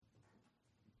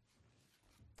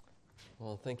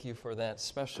Well, thank you for that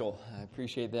special. I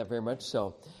appreciate that very much.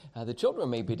 So the children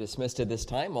may be dismissed at this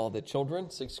time. All the children,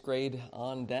 6th grade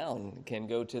on down, can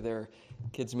go to their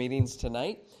kids' meetings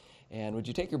tonight. And would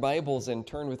you take your Bibles and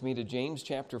turn with me to James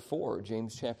chapter 4.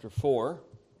 James chapter 4.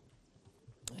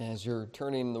 As you're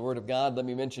turning the Word of God, let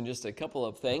me mention just a couple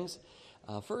of things.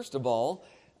 First of all,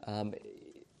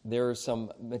 there are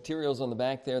some materials on the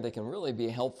back there that can really be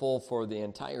helpful for the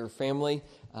entire family.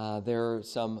 There are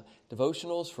some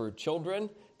devotionals for children.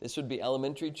 This would be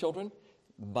elementary children,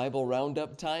 Bible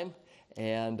Roundup time,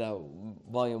 and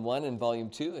Volume 1 and Volume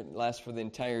 2. It lasts for the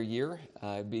entire year.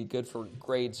 It'd be good for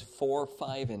grades 4,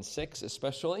 5, and 6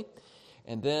 especially.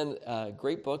 And then a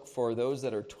great book for those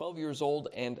that are 12 years old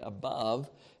and above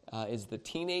is The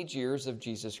Teenage Years of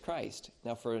Jesus Christ.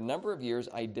 Now, for a number of years,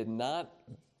 I did not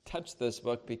touch this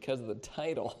book because of the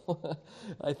title.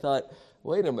 I thought,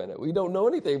 wait a minute, we don't know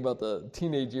anything about the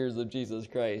teenage years of Jesus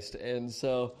Christ, and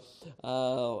so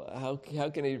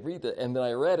how can he read that? And then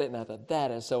I read it, and I thought,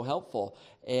 that is so helpful.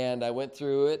 And I went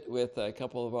through it with a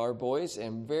couple of our boys,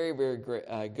 and very, very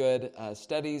good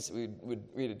studies. We would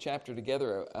read a chapter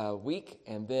together a week,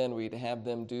 and then we'd have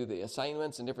them do the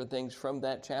assignments and different things from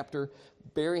that chapter.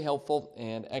 Very helpful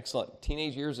and excellent.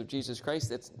 Teenage Years of Jesus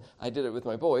Christ. I did it with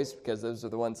my boys because those are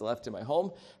the ones left in my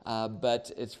home, but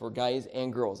it's for guys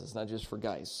and girls. It's not just for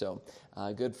guys. So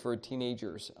good for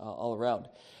teenagers all around.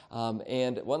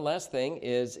 And one last thing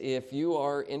is, if you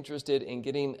are interested in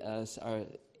getting our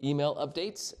email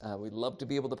updates, we'd love to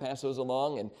be able to pass those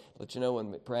along and let you know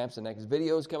when perhaps the next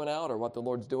video is coming out or what the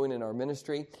Lord's doing in our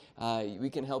ministry. We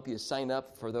can help you sign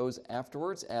up for those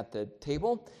afterwards at the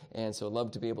table, and so I'd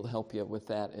love to be able to help you with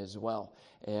that as well.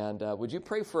 And would you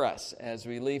pray for us as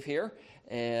we leave here?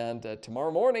 And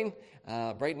tomorrow morning,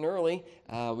 bright and early,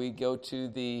 we go to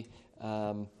the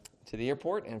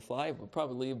airport and fly. We'll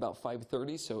probably leave about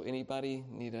 5:30, so anybody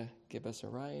need to give us a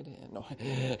ride? No,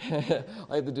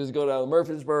 I have to just go down to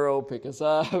Murfreesboro, pick us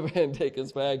up, and take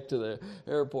us back to the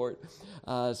airport.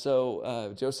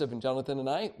 So Joseph and Jonathan and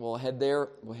I will head there.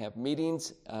 We'll have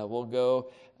meetings. We'll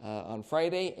go on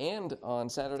Friday and on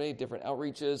Saturday, different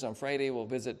outreaches. On Friday, we'll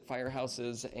visit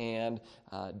firehouses and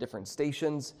different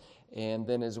stations. And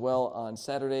then as well on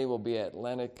Saturday, we'll be at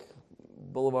Atlantic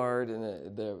Boulevard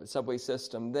and the subway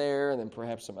system there, and then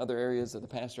perhaps some other areas that the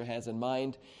pastor has in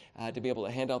mind to be able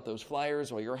to hand out those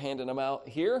flyers while you're handing them out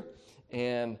here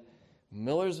in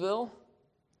Millersville.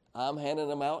 I'm handing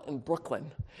them out in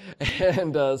Brooklyn.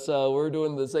 And so we're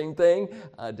doing the same thing,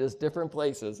 just different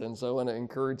places. And so I want to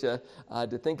encourage you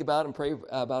to think about and pray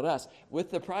about us.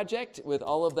 With the project, with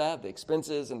all of that, the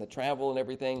expenses and the travel and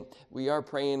everything, we are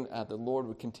praying the Lord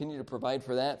would continue to provide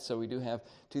for that. So we do have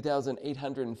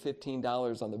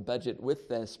 $2,815 on the budget with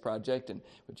this project. And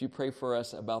would you pray for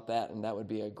us about that? And that would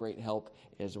be a great help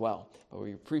as well. But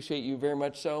we appreciate you very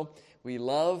much so. We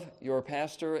love your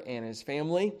pastor and his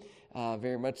family.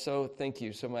 Very much so. Thank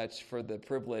you so much for the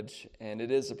privilege, and it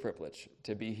is a privilege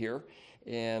to be here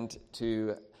and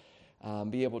to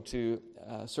be able to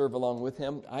serve along with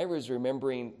him. I was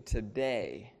remembering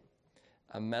today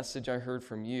a message I heard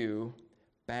from you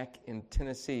back in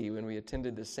Tennessee when we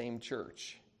attended the same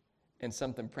church, and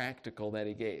something practical that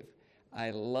he gave.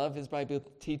 I love his Bible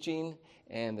teaching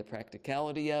and the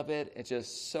practicality of it. It's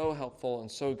just so helpful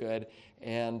and so good.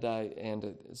 And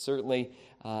certainly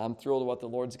I'm thrilled with what the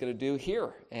Lord's going to do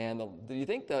here. And do you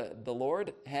think the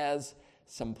Lord has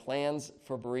some plans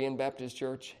for Berean Baptist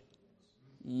Church?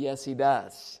 Yes, he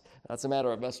does. That's a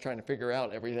matter of us trying to figure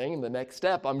out everything in the next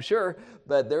step, I'm sure.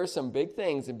 But there are some big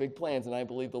things and big plans, and I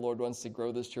believe the Lord wants to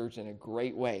grow this church in a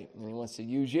great way. And he wants to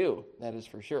use you, that is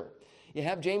for sure. You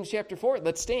have James chapter 4.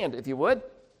 Let's stand, if you would.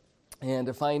 And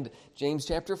to find James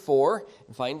chapter 4,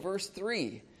 and find verse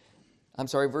 3. I'm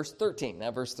sorry, verse 13.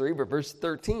 Not verse 3, but verse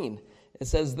 13. It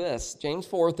says this, James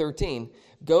 4:13.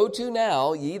 Go to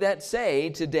now, ye that say,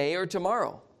 today or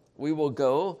tomorrow. We will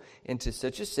go into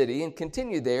such a city and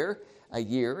continue there a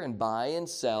year, and buy and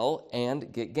sell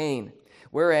and get gain.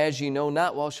 Whereas ye know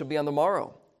not what shall be on the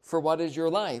morrow. For what is your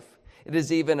life? It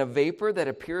is even a vapor that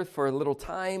appeareth for a little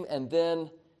time, and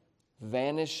then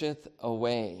vanisheth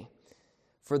away.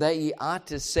 For that ye ought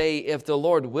to say, if the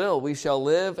Lord will, we shall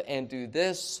live and do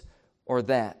this or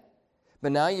that.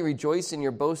 But now ye rejoice in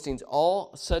your boastings.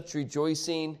 All such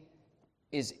rejoicing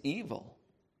is evil.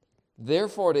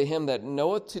 Therefore to him that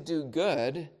knoweth to do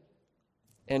good,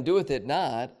 and doeth it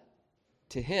not,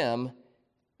 to him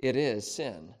it is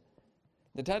sin.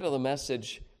 The title of the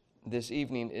message this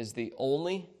evening is The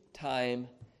Only Time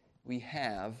We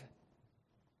Have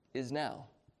Is Now.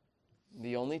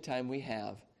 The only time we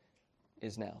have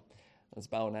is now. Let's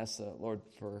bow and ask the Lord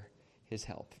for his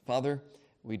help. Father,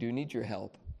 we do need your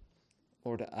help.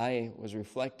 Lord, I was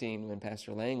reflecting when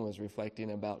Pastor Lang was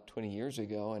reflecting about 20 years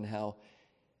ago and how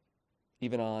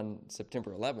even on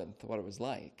September 11th, what it was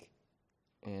like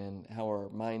and how our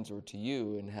minds were to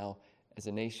you and how as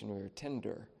a nation we were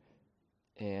tender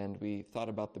and we thought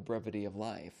about the brevity of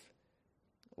life.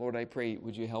 Lord, I pray,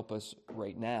 would you help us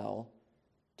right now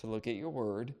to look at your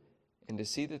word and to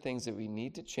see the things that we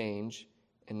need to change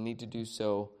and need to do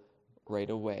so right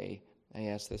away. I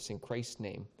ask this in Christ's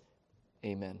name.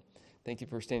 Amen. Thank you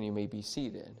for standing. You may be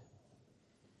seated.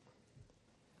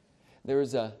 There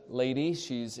was a lady,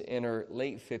 she's in her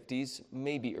late 50s,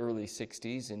 maybe early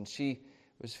 60s, and she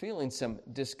was feeling some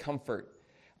discomfort.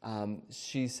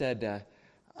 She said,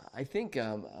 I think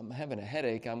I'm having a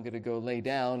headache. I'm going to go lay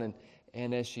down.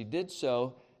 And as she did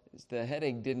so, the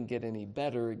headache didn't get any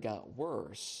better. It got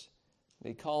worse.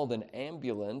 They called an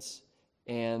ambulance,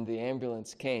 and the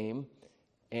ambulance came.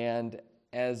 And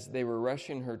as they were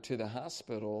rushing her to the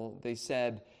hospital, they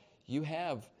said, you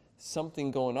have something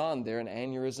going on there, an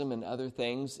aneurysm and other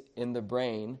things in the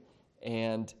brain,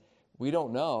 and we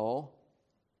don't know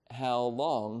how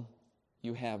long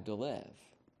you have to live.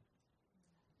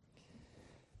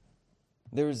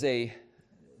 There's a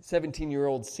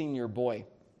 17-year-old senior boy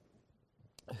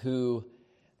who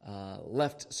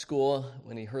left school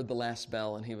when he heard the last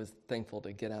bell, and he was thankful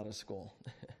to get out of school.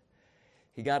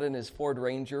 He got in his Ford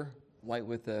Ranger, white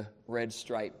with a red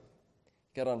stripe.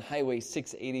 Got on Highway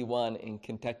 681 in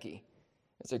Kentucky.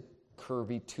 It's a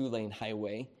curvy 2-lane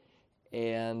highway.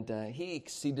 And he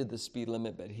exceeded the speed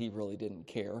limit, but he really didn't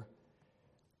care.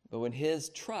 But when his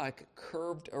truck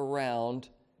curved around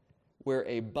where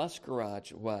a bus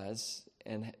garage was,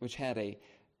 and which had a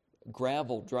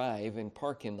gravel drive and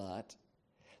parking lot,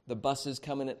 the buses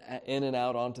coming in and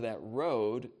out onto that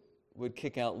road would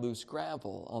kick out loose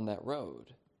gravel on that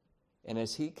road. And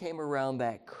as he came around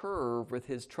that curve with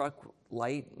his truck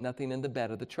light, nothing in the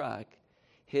bed of the truck,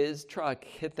 his truck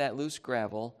hit that loose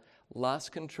gravel,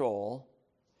 lost control,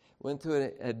 went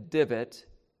through a divot,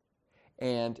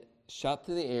 and shot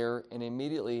through the air and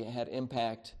immediately had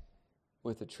impact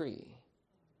with a tree.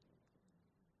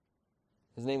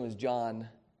 His name was John.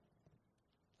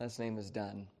 Last name was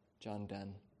Dunn. John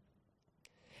Dunn.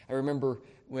 I remember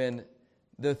when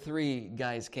the three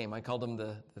guys came. I called them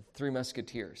the Three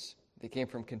Musketeers. They came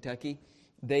from Kentucky.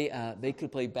 They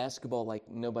could play basketball like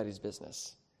nobody's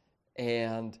business.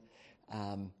 And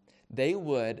they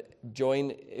would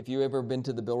join, if you've ever been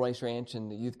to the Bill Rice Ranch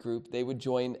and the youth group, they would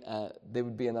join, they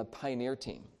would be in a pioneer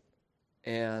team.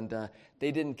 And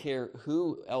they didn't care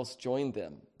who else joined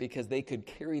them because they could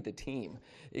carry the team.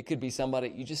 It could be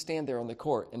somebody, you just stand there on the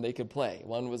court and they could play.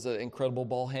 One was an incredible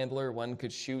ball handler. One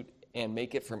could shoot and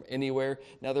make it from anywhere.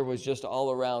 Another was just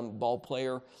all-around ball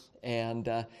player. And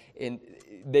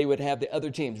they would have the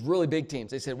other teams, really big teams.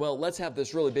 They said, well, let's have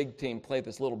this really big team play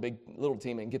this little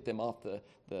team and get them off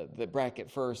the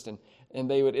bracket first. And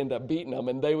they would end up beating them,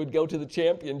 and they would go to the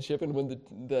championship and win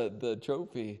the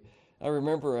trophy. I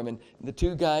remember them, and the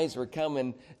two guys were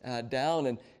coming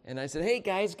down, and I said, hey,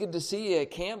 guys, good to see you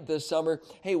at camp this summer.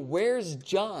 Hey, where's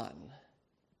John?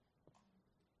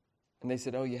 And they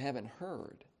said, oh, you haven't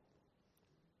heard.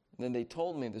 And then they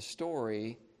told me the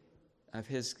story of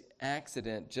his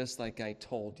accident, just like I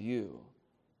told you.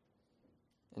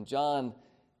 And John,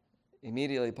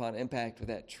 immediately upon impact with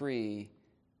that tree,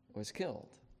 was killed.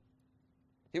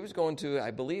 He was going to,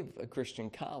 I believe, a Christian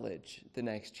college the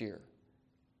next year.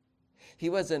 He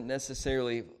wasn't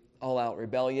necessarily all-out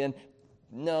rebellion.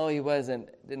 No, he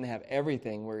didn't have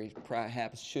everything where he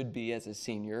perhaps should be as a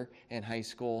senior in high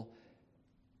school.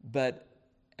 But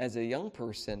as a young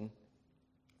person,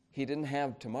 he didn't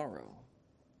have tomorrow.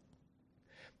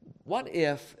 What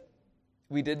if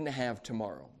we didn't have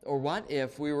tomorrow? Or what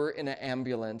if we were in an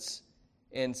ambulance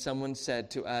and someone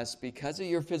said to us, because of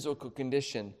your physical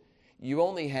condition, you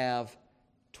only have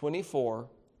 24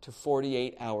 to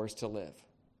 48 hours to live?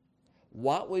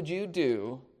 What would you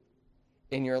do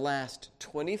in your last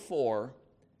 24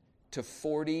 to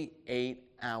 48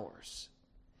 hours?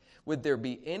 Would there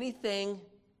be anything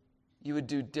you would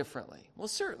do differently? Well,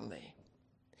 certainly.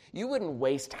 You wouldn't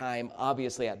waste time,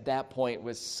 obviously, at that point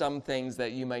with some things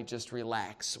that you might just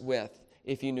relax with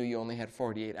if you knew you only had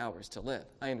 48 hours to live.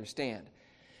 I understand.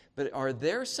 But are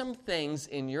there some things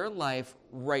in your life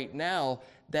right now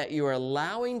that you are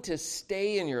allowing to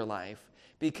stay in your life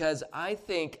because I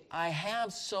think I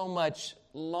have so much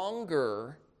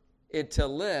longer to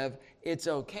live, it's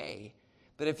okay.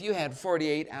 But if you had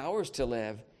 48 hours to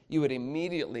live, you would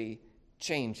immediately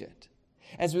change it.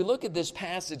 As we look at this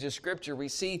passage of Scripture, we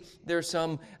see there's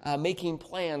some making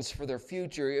plans for their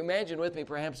future. Imagine with me,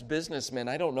 perhaps businessmen.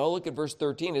 I don't know. Look at verse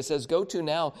 13. It says, "Go to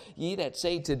now, ye that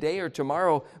say, today or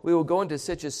tomorrow we will go into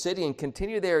such a city and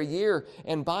continue there a year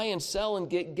and buy and sell and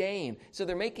get gain." So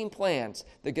they're making plans.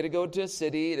 They're going to go to a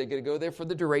city. They're going to go there for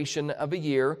the duration of a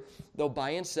year. They'll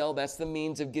buy and sell. That's the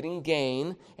means of getting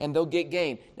gain, and they'll get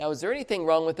gain. Now, is there anything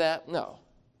wrong with that? No.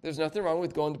 There's nothing wrong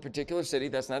with going to a particular city.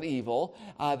 That's not evil.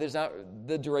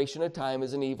 The duration of time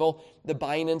isn't evil. The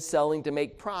buying and selling to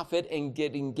make profit and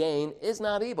getting gain is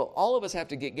not evil. All of us have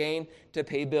to get gain to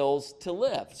pay bills to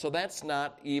live. So that's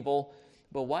not evil.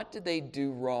 But what did they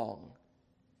do wrong?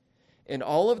 In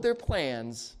all of their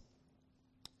plans,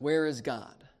 where is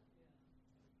God?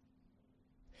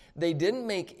 They didn't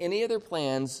make any of their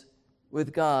plans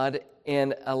with God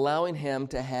and allowing Him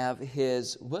to have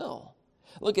His will.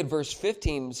 Look at verse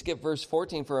 15, skip verse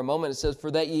 14 for a moment. It says,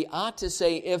 "For that ye ought to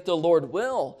say, if the Lord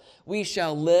will, we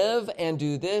shall live and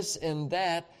do this and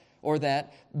that or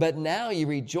that. But now ye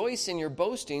rejoice in your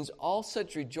boastings. All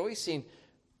such rejoicing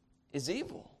is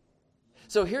evil."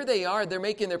 So here they are, they're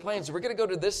making their plans. We're going to go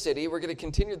to this city. We're going to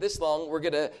continue this long. We're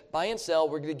going to buy and sell.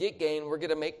 We're going to get gain. We're going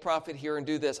to make profit here and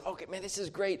do this. Okay, man, this is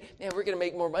great. Man, we're going to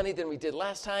make more money than we did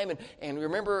last time. And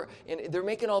remember, and they're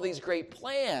making all these great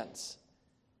plans.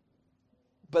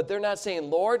 But they're not saying,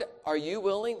 "Lord, are you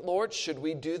willing? Lord, should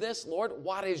we do this? Lord,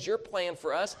 what is your plan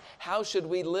for us? How should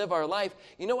we live our life?"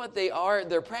 You know what they are?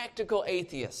 They're practical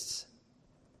atheists.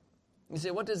 You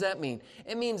say, what does that mean?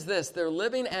 It means this. They're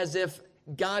living as if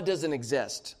God doesn't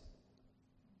exist.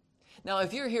 Now,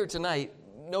 if you're here tonight,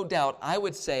 no doubt I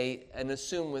would say and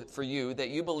assume for you that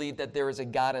you believe that there is a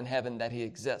God in heaven, that He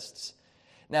exists.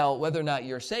 Now, whether or not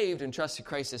you're saved and trusted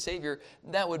Christ as Savior,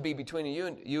 that would be between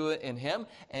you and Him.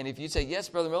 And if you say, "Yes,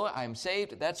 Brother Miller, I'm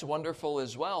saved," that's wonderful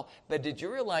as well. But did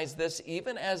you realize this?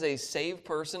 Even as a saved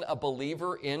person, a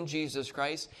believer in Jesus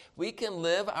Christ, we can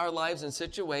live our lives in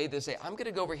such a way that say, "I'm going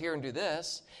to go over here and do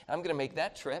this. I'm going to make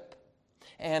that trip.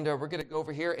 And we're going to go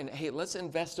over here and, hey, let's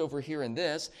invest over here in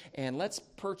this. And let's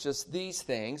purchase these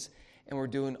things." And we're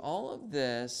doing all of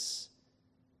this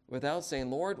without saying,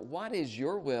 "Lord, what is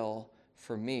your will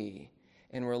for me?"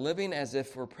 And we're living as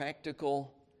if we're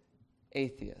practical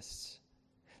atheists.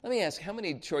 Let me ask, how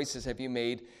many choices have you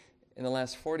made in the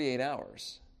last 48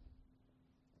 hours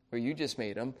where you just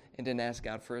made them and didn't ask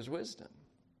God for His wisdom?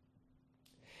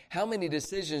 How many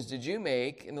decisions did you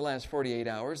make in the last 48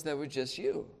 hours that were just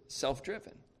you,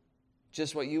 self-driven,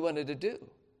 just what you wanted to do?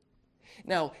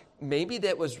 Now, maybe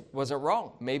that wasn't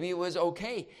wrong. Maybe it was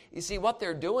okay. You see, what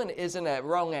they're doing isn't a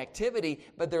wrong activity,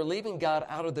 but they're leaving God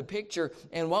out of the picture.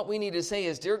 And what we need to say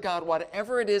is, "Dear God,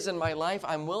 whatever it is in my life,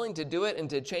 I'm willing to do it and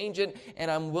to change it,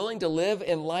 and I'm willing to live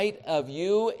in light of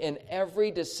you in every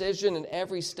decision and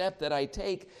every step that I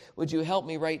take. Would you help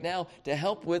me right now?" To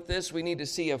help with this, we need to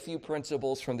see a few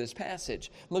principles from this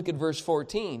passage. Look at verse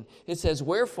 14. It says,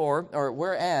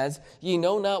 "Whereas ye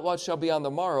know not what shall be on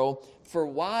the morrow, for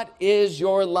what is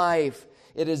your life?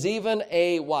 It is even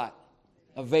a" what?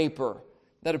 "A vapor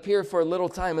that appeareth for a little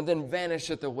time and then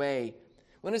vanisheth away."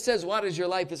 When it says, "What is your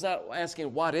life?" it's not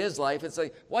asking what is life. It's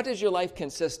like, what does your life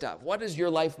consist of? What is your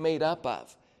life made up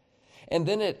of? And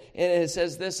then it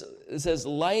says this. It says,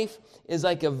 "Life is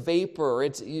like a vapor.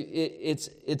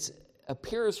 It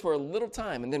appears for a little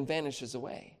time and then vanishes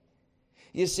away."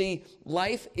 You see,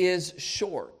 life is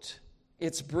short.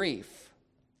 It's brief.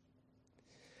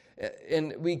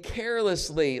 And we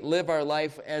carelessly live our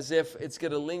life as if it's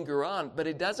going to linger on, but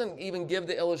it doesn't even give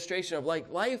the illustration of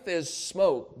like life is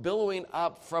smoke billowing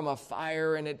up from a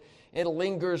fire and it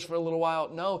lingers for a little while.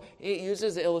 No, it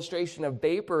uses the illustration of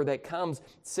vapor that comes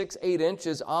 6-8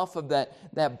 inches off of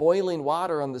that boiling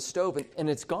water on the stove and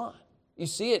it's gone. You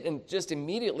see it and just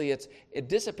immediately it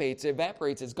dissipates, it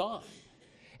evaporates, it's gone.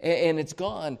 And it's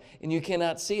gone and you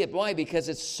cannot see it. Why? Because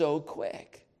it's so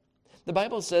quick. The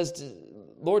Bible says,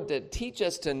 "Lord, to teach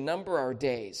us to number our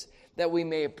days, that we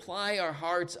may apply our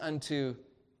hearts unto..."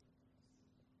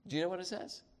 Do you know what it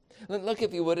says? Look,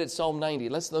 if you would, at Psalm 90.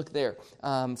 Let's look there.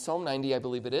 Psalm 90, I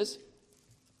believe it is.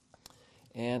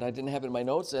 And I didn't have it in my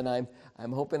notes, and I'm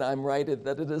hoping I'm right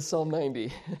that it is Psalm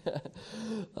 90.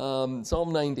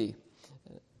 Psalm 90.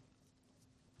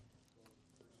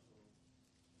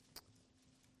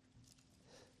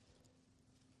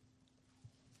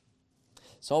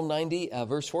 Psalm 90,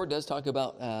 verse 4 does talk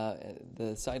about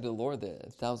the sight of the Lord, the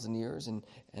 1,000 years and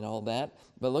all that.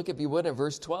 But look, if you would, at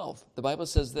verse 12. The Bible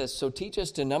says this, "So teach us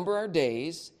to number our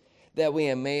days, that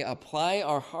we may apply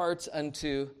our hearts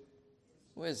unto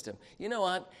wisdom." You know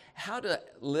what? How to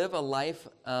live a life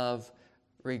of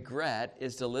regret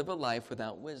is to live a life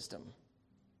without wisdom.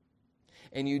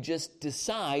 and you just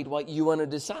decide what you want to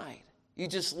decide. You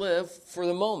just live for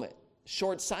the moment,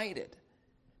 short-sighted,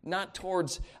 not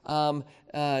towards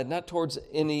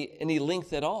any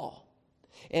length at all.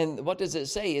 And what does it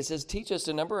say? It says, teach us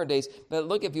a number of days. But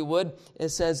look, if you would, it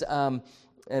says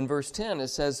in verse 10, it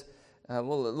says,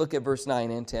 look at verse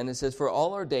 9 and 10. It says, for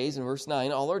all our days, in verse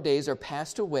 9, all our days are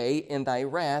passed away in thy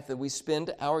wrath, and we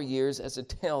spend our years as a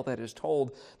tale that is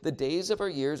told. The days of our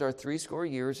years are 80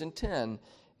 years and 10.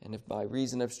 And if by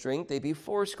reason of strength they be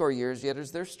 80 years, yet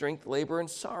is their strength labor and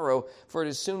sorrow, for it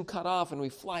is soon cut off, and we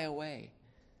fly away.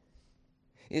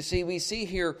 You see, we see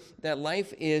here that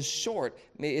life is short.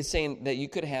 It's saying that you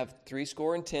could have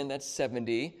 10, that's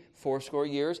 70, 80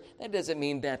 years. That doesn't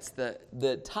mean that's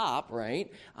the top, right?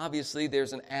 Obviously,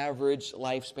 there's an average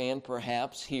lifespan,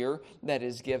 perhaps, here that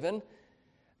is given.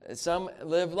 Some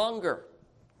live longer.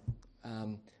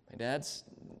 My dad's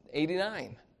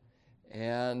 89,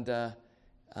 and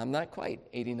I'm not quite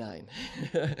 89,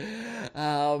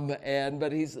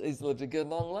 but he's lived a good,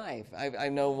 long life. I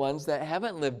know ones that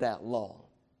haven't lived that long.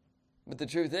 But the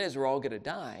truth is, we're all going to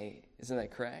die. Isn't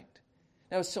that correct?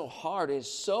 Now, it's so hard. It's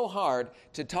so hard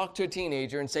to talk to a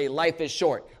teenager and say, life is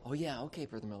short. Oh, yeah, okay,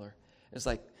 Brother Miller. It's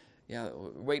like, yeah,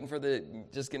 waiting for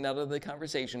just getting out of the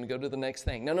conversation to go to the next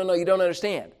thing. No, you don't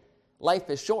understand. Life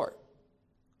is short.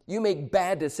 You make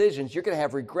bad decisions, you're going to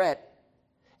have regret.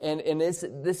 And this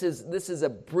is a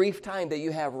brief time that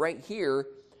you have right here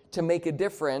to make a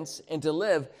difference and to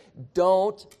live.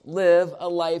 Don't live a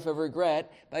life of regret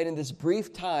by in this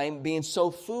brief time being so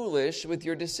foolish with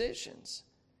your decisions.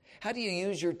 How do you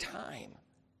use your time?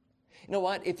 You know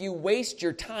what? If you waste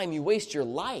your time, you waste your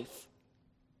life.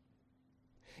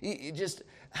 You just,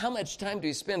 how much time do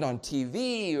you spend on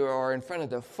TV or in front of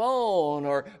the phone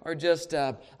or just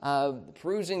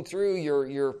perusing through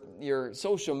your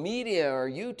social media or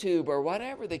YouTube or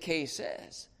whatever the case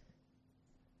is?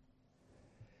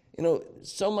 You know,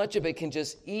 so much of it can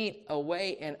just eat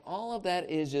away, and all of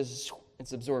that is just,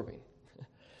 it's absorbing.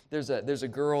 There's a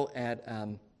girl at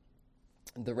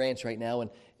the ranch right now,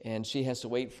 and she has to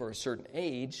wait for a certain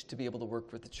age to be able to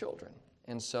work with the children.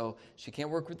 And so she can't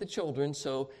work with the children,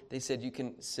 so they said you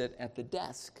can sit at the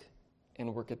desk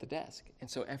and work at the desk. And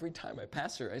so every time I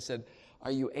pass her, I said,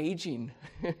 are you aging?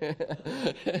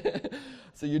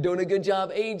 So you're doing a good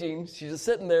job aging. She's just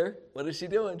sitting there. What is she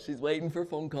doing? She's waiting for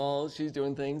phone calls. She's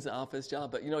doing things, office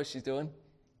job. But you know what she's doing?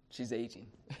 She's aging.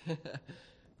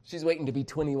 She's waiting to be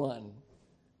 21.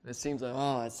 It seems like,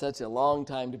 oh, it's such a long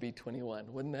time to be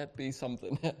 21. Wouldn't that be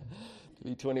something to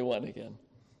be 21 again?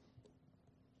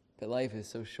 But life is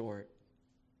so short,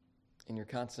 and you're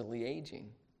constantly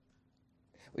aging.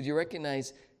 Would you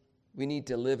recognize we need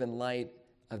to live in light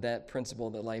of that principle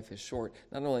that life is short?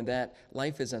 Not only that,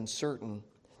 life is uncertain.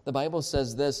 The Bible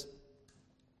says this,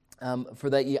 for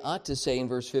that ye ought to say in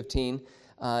verse 15,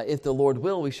 if the Lord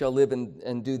will, we shall live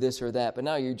and do this or that. But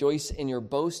now you rejoice in your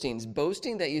boastings,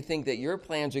 boasting that you think that your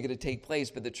plans are going to take place.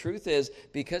 But the truth is,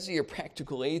 because of your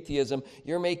practical atheism,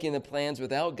 you're making the plans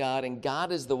without God, and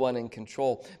God is the one in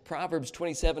control. Proverbs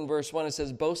 27, verse 1, it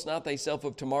says, boast not thyself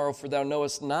of tomorrow, for thou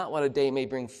knowest not what a day may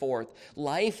bring forth.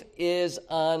 Life is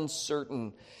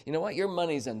uncertain. You know what? Your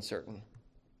money's uncertain.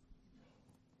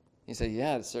 You say,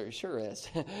 yeah, it sure is.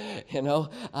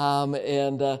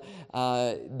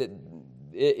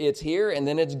 It's here and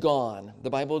then it's gone. The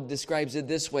Bible describes it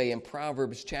this way in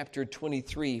Proverbs chapter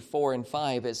 23, 4 and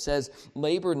 5. It says,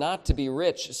 labor not to be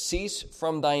rich, cease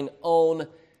from thine own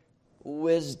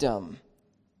wisdom.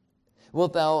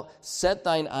 Wilt thou set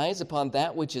thine eyes upon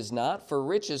that which is not? For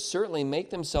riches certainly make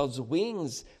themselves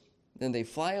wings, then they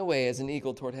fly away as an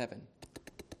eagle toward heaven.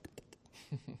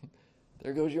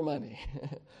 There goes your money.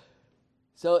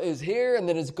 So it's here and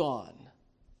then it's gone.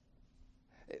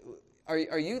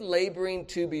 Are you laboring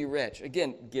to be rich?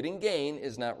 Again, getting gain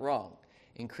is not wrong.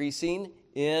 Increasing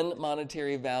in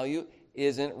monetary value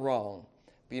isn't wrong.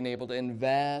 Being able to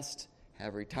invest,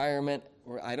 have retirement,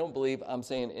 I don't believe I'm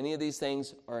saying any of these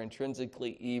things are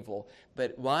intrinsically evil.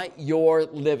 But what you're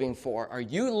living for, are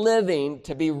you living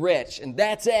to be rich? And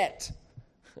that's it.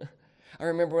 I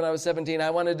remember when I was 17,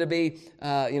 I wanted to be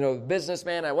a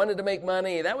businessman. I wanted to make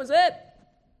money. That was it.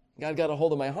 God got a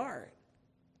hold of my heart.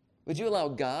 Would you allow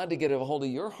God to get a hold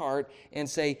of your heart and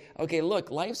say, okay,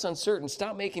 look, life's uncertain.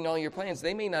 Stop making all your plans.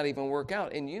 They may not even work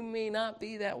out, and you may not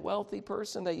be that wealthy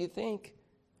person that you think.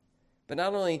 But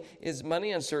not only is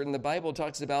money uncertain, the Bible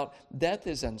talks about death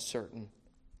is uncertain.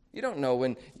 You don't know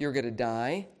when you're going to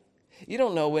die. You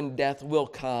don't know when death will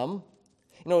come.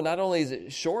 Not only is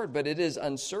it short, but it is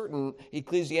uncertain.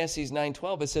 Ecclesiastes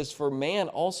 9:12, it says, for man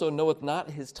also knoweth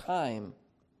not his time,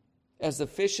 as the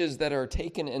fishes that are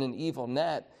taken in an evil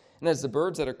net. And as the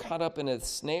birds that are caught up in a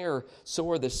snare, so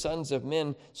are the sons of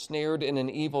men snared in an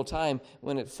evil time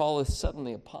when it falleth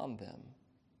suddenly upon them.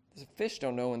 The fish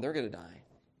don't know when they're going to die.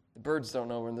 The birds don't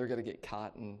know when they're going to get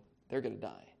caught and they're going to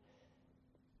die.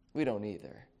 We don't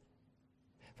either.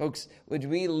 Folks, would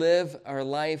we live our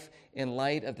life in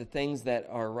light of the things that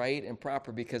are right and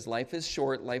proper? Because life is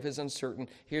short, life is uncertain.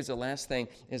 Here's the last thing,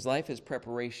 is life is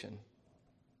preparation.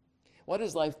 What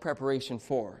is life preparation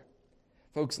for?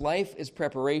 Folks, life is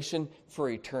preparation for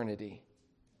eternity.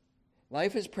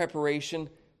 Life is preparation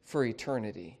for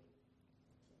eternity.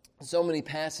 So many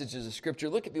passages of Scripture.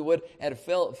 Look, if you would, at a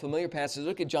familiar passage.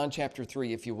 Look at John chapter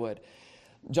 3, if you would.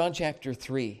 John chapter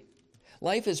 3.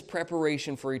 Life is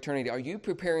preparation for eternity. Are you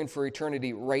preparing for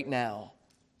eternity right now?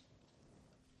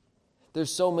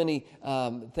 There's so many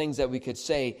things that we could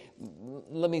say.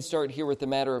 Let me start here with the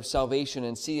matter of salvation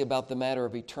and see about the matter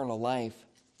of eternal life.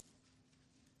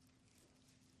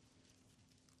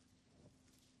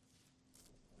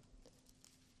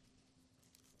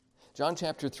 John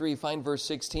chapter 3, find verse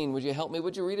 16. Would you help me?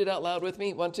 Would you read it out loud with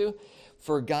me? Want to?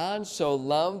 For God so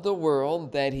loved the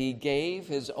world that he gave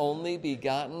his only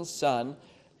begotten Son,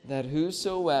 that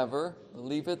whosoever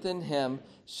believeth in him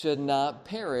should not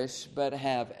perish, but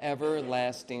have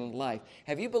everlasting life.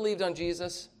 Have you believed on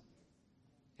Jesus?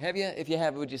 Have you? If you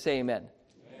have, would you say amen?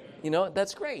 You know,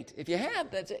 that's great. If you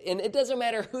have, that's it. And it doesn't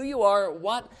matter who you are,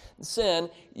 what sin,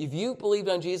 if you believed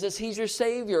on Jesus, he's your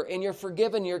Savior, and you're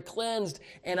forgiven, you're cleansed,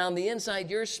 and on the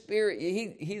inside, your spirit,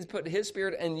 he's put his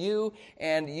spirit in you,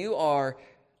 and you are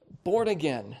born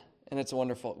again. And it's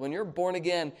wonderful. When you're born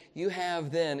again, you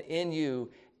have then in you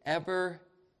everlasting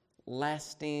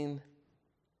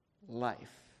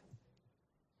life.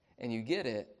 And you get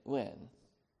it when?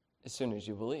 As soon as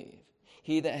you believe.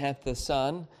 He that hath the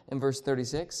Son, in verse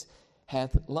 36,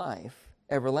 hath life,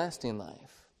 everlasting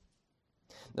life.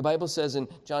 The Bible says in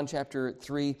John chapter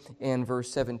 3 and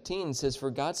verse 17, says, For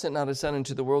God sent not his Son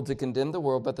into the world to condemn the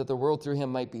world, but that the world through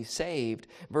him might be saved.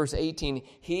 Verse 18,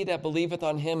 He that believeth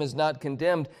on him is not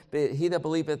condemned, but he that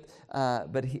believeth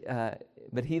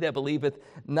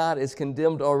not is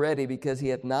condemned already, because he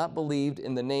hath not believed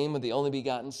in the name of the only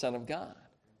begotten Son of God.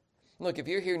 Look, if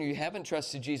you're here and you haven't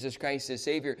trusted Jesus Christ as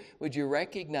Savior, would you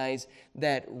recognize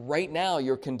that right now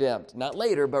you're condemned? Not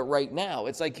later, but right now.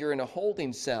 It's like you're in a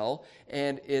holding cell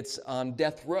and it's on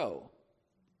death row.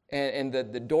 And the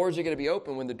doors are going to be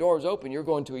open. When the doors open, you're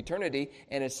going to eternity,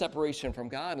 and it's separation from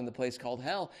God in the place called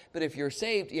hell. But if you're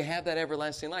saved, you have that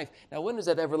everlasting life. Now, when does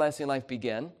that everlasting life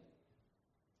begin?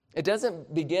 It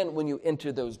doesn't begin when you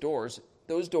enter those doors.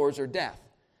 Those doors are death.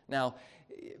 Now,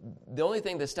 the only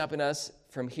thing that's stopping us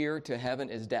from here to heaven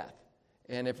is death.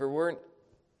 And if it weren't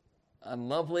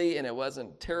unlovely and it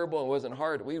wasn't terrible and it wasn't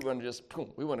hard, we want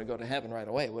to go to heaven right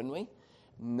away, wouldn't we?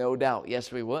 No doubt.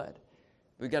 Yes, we would.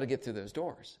 We've got to get through those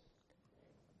doors.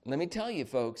 Let me tell you,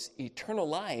 folks, eternal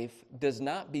life does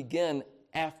not begin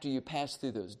after you pass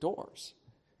through those doors.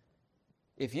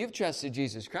 If you've trusted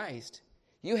Jesus Christ,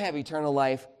 you have eternal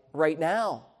life right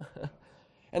now.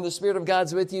 And the Spirit of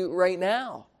God's with you right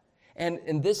now.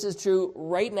 And this is true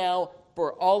right now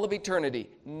for all of eternity.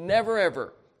 Never,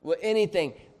 ever will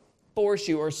anything force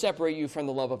you or separate you from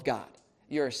the love of God.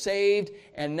 You're saved,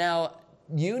 and now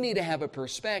you need to have a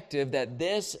perspective that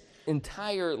this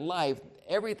entire life,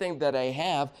 everything that I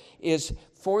have, is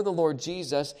for the Lord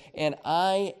Jesus, and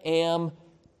I am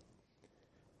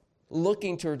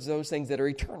looking towards those things that are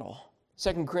eternal.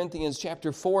 2 Corinthians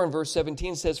chapter 4 and verse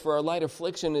 17 says, For our light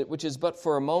affliction, which is but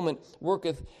for a moment,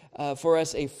 worketh for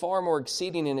us a far more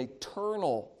exceeding and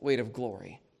eternal weight of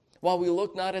glory. While we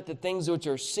look not at the things which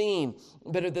are seen,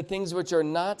 but at the things which are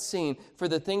not seen. For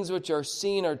the things which are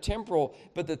seen are temporal,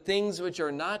 but the things which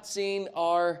are not seen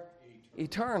are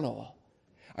eternal.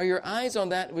 Are your eyes on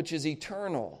that which is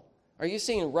eternal? Are you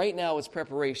seeing right now its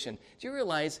preparation? Do you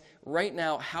realize right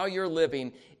now how you're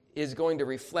living is going to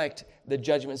reflect the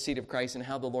judgment seat of Christ and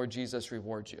how the Lord Jesus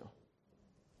rewards you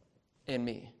and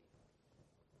me?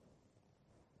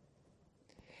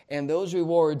 And those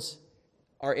rewards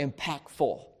are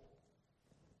impactful.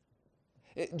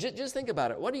 Just think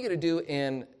about it. What are you going to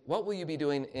do what will you be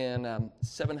doing in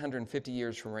 750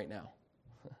 years from right now?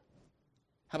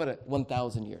 How about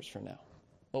 1,000 years from now?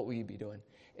 What will you be doing?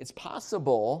 It's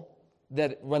possible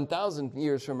that 1,000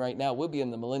 years from right now we'll be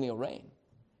in the millennial reign.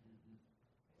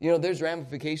 You know, there's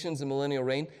ramifications in millennial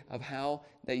reign of how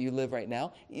that you live right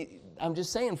now. I'm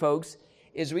just saying, folks,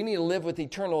 is we need to live with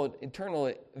eternal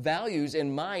values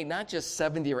in mind, not just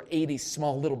 70 or 80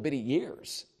 small little bitty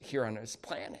years here on this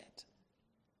planet.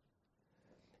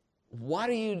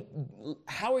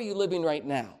 How are you living right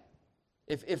now?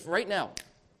 If right now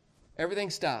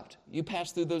everything stopped, you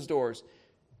passed through those doors,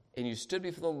 and you stood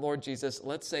before the Lord Jesus,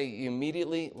 let's say you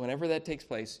immediately, whenever that takes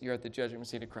place, you're at the judgment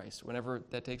seat of Christ. Whenever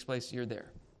that takes place, you're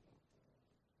there.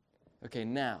 Okay,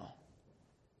 now,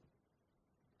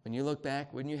 when you look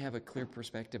back, wouldn't you have a clear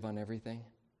perspective on everything?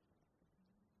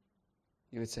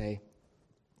 You would say,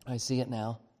 I see it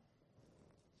now.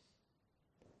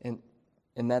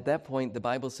 And at that point, the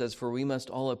Bible says, for we must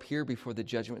all appear before the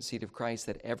judgment seat of Christ,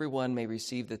 that everyone may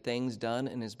receive the things done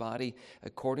in his body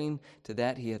according to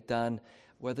that he hath done,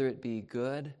 whether it be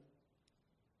good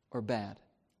or bad.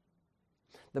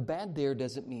 The bad there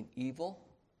doesn't mean evil.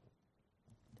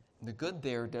 The good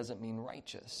there doesn't mean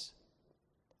righteous.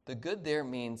 The good there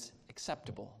means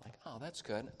acceptable. Like, oh, that's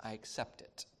good. I accept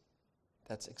it.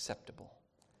 That's acceptable.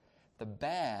 The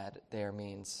bad there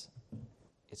means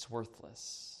it's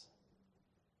worthless.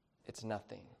 It's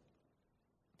nothing.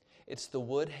 It's the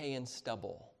wood, hay, and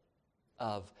stubble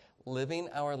of living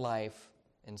our life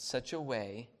in such a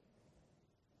way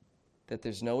that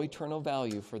there's no eternal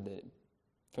value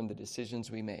from the decisions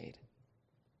we made.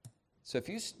 So if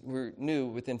you knew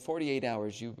within 48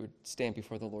 hours you would stand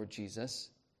before the Lord Jesus,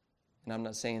 and I'm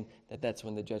not saying that that's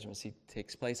when the judgment seat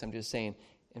takes place, I'm just saying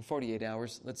in 48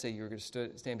 hours, let's say you were going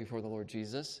to stand before the Lord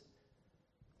Jesus,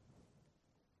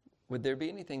 would there be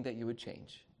anything that you would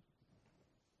change?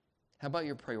 How about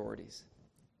your priorities?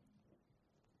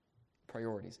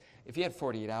 Priorities. If you had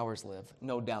 48 hours live,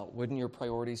 no doubt, wouldn't your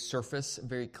priorities surface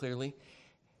very clearly?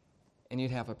 And you'd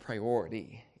have a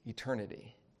priority,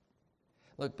 eternity.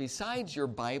 Look, besides your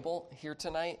Bible here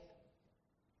tonight,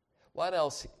 what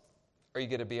else are you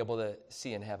going to be able to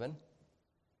see in heaven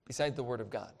besides the Word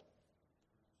of God?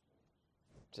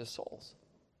 Just souls.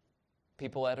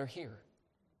 People that are here.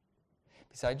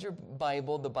 Besides your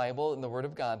Bible, the Bible and the Word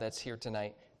of God that's here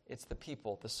tonight, it's the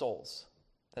people, the souls.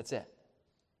 That's it.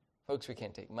 Folks, we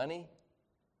can't take money.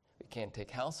 We can't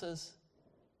take houses.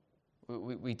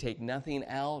 We take nothing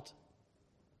out.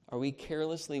 Are we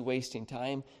carelessly wasting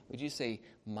time? Would you say,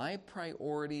 my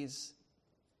priorities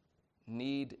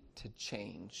need to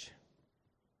change?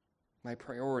 My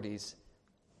priorities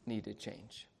need to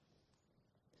change.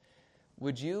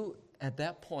 Would you, at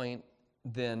that point,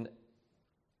 then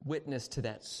witness to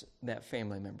that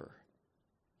family member?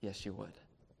 Yes, you would.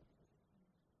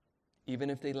 Even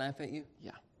if they laugh at you?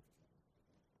 Yeah.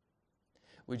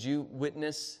 Would you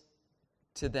witness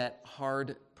to that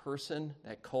hard person,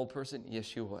 that cold person?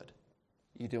 Yes, you would.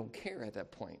 You don't care at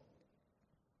that point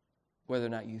whether or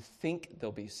not you think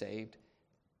they'll be saved.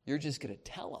 You're just going to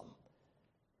tell them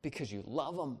because you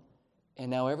love them, and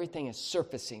now everything is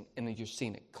surfacing, and you're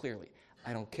seeing it clearly.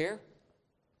 I don't care.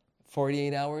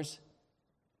 48 hours,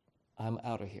 I'm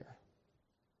out of here.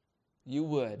 You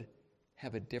would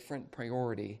have a different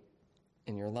priority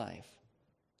in your life.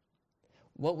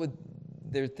 What would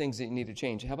there are things that you need to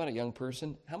change? How about a young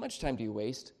person? How much time do you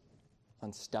waste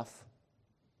on stuff?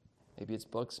 Maybe it's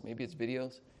books, maybe it's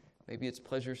videos, maybe it's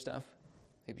pleasure stuff,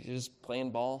 maybe you're just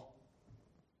playing ball.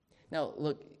 Now,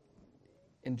 look,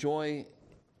 enjoy,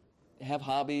 have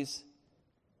hobbies,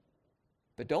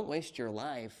 but don't waste your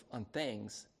life on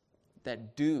things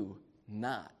that do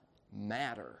not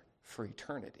matter for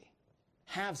eternity.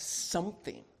 Have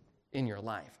something in your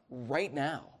life right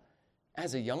now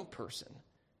as a young person.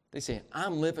 They say,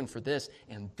 I'm living for this,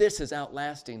 and this is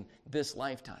outlasting this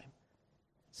lifetime.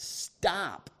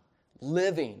 Stop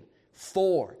living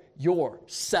for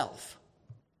yourself.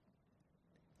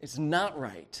 It's not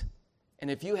right. And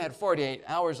if you had 48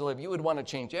 hours to live, you would want to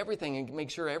change everything and make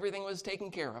sure everything was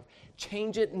taken care of.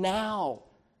 Change it now.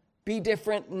 Be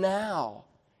different now.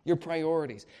 Your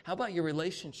priorities. How about your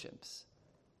relationships?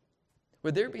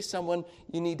 Would there be someone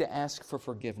you need to ask for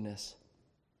forgiveness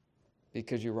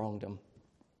because you wronged them?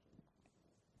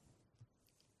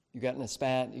 You got in a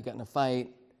spat, you got in a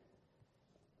fight,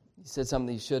 you said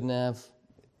something you shouldn't have,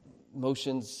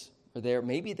 emotions are there.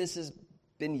 Maybe this has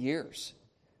been years.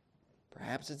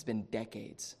 Perhaps it's been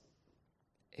decades.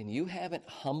 And you haven't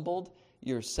humbled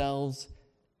yourself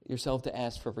to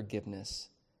ask for forgiveness.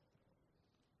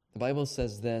 The Bible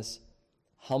says this,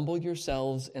 humble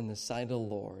yourselves in the sight of the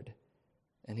Lord,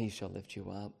 and he shall lift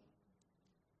you up.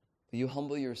 Will you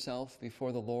humble yourself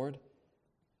before the Lord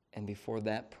and before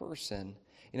that person?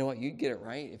 You know what? You'd get it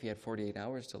right if you had 48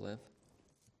 hours to live.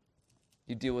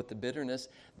 You deal with the bitterness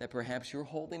that perhaps you're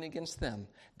holding against them.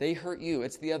 They hurt you.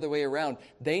 It's the other way around.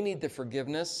 They need the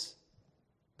forgiveness,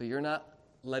 but you're not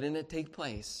letting it take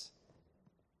place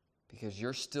because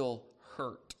you're still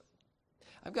hurt.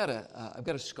 I've got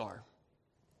a scar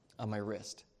on my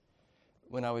wrist.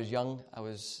 When I was young, I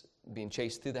was being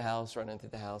chased through the house, running through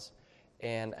the house,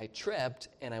 and I tripped,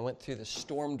 and I went through the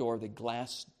storm door, the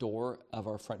glass door of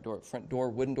our front door. Front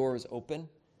door, wooden door was open.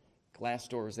 glass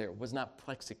doors there. It was not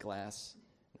plexiglass.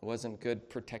 It wasn't good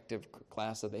protective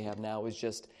glass that they have now. It was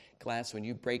just glass. When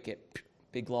you break it,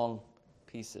 big long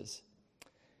pieces.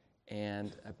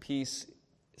 And a piece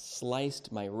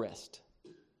sliced my wrist.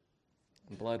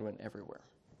 And blood went everywhere.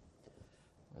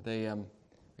 They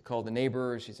called the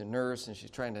neighbor. She's a nurse, and she's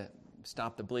trying to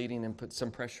stop the bleeding and put some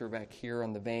pressure back here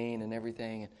on the vein and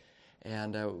everything.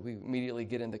 And we immediately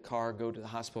get in the car, go to the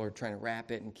hospital, we're trying to wrap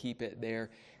it and keep it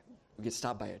there. We get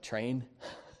stopped by a train.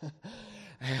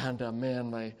 And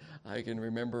man, I can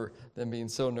remember them being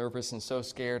so nervous and so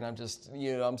scared. I'm just,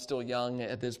 I'm still young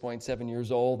at this point, 7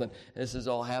 years old, and this is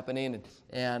all happening.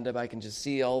 And I can just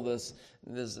see all this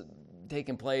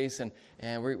taking place.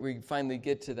 And we finally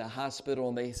get to the hospital,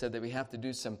 and they said that we have to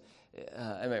do some,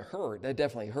 it hurt. That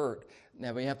definitely hurt.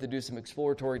 Now we have to do some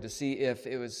exploratory to see if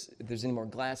there's any more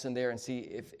glass in there, and see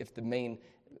if the main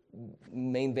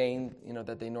vein,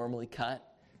 that they normally cut,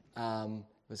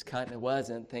 was cut, and it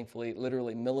wasn't. Thankfully,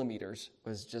 literally millimeters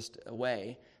was just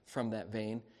away from that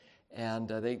vein. And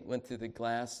they went through the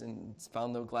glass and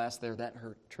found no glass there. That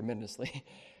hurt tremendously.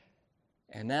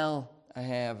 And now I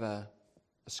have a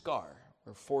scar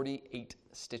where 48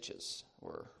 stitches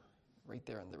were right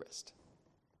there on the wrist.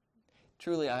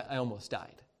 Truly, I almost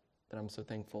died, but I'm so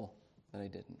thankful that I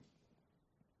didn't.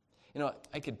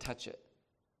 I could touch it.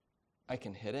 I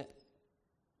can hit it,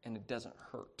 and it doesn't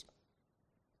hurt.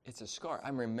 It's a scar.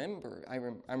 I'm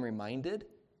reminded.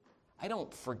 I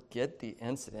don't forget the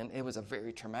incident. It was a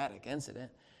very traumatic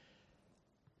incident.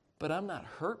 But I'm not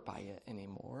hurt by it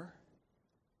anymore.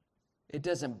 It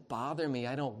doesn't bother me.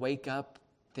 I don't wake up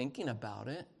thinking about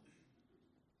it.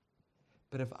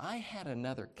 But if I had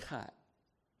another cut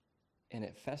and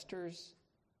it festers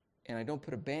and I don't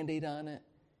put a Band-Aid on it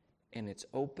and it's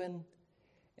open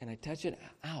and I touch it,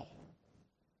 ow.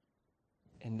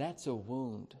 And that's a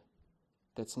wound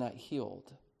that's not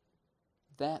healed.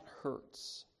 That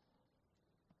hurts.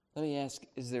 Let me ask,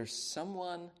 is there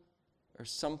someone or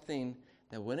something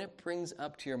that when it brings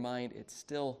up to your mind, it's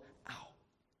still, ow,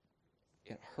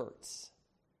 it hurts?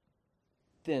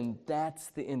 Then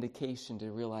that's the indication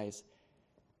to realize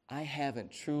I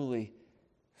haven't truly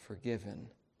forgiven.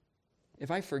 If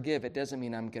I forgive, it doesn't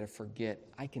mean I'm going to forget.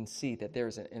 I can see that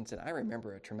there's an incident. I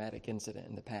remember a traumatic incident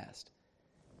in the past.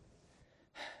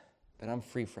 But I'm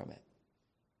free from it.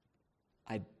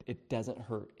 It doesn't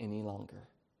hurt any longer.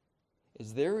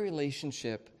 Is there a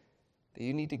relationship that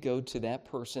you need to go to that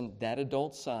person, that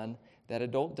adult son, that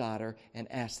adult daughter, and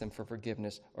ask them for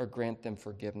forgiveness or grant them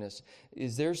forgiveness?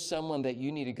 Is there someone that you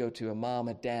need to go to, a mom,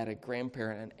 a dad, a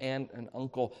grandparent, an aunt, an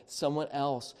uncle, someone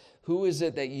else? Who is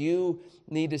it that you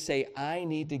need to say, I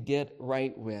need to get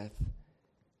right with?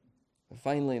 And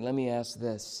finally, let me ask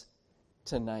this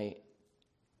tonight.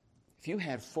 If you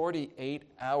had 48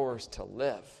 hours to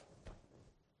live,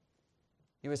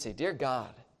 you would say, Dear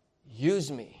God,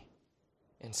 use me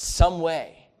in some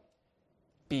way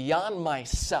beyond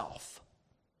myself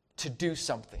to do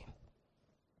something.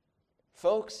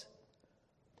 Folks,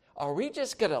 are we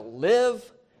just going to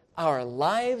live our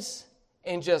lives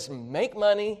and just make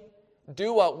money,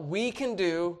 do what we can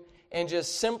do, and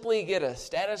just simply get a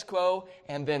status quo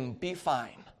and then be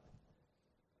fine?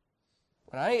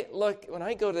 When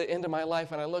I go to the end of my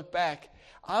life and I look back,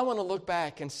 I want to look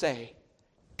back and say,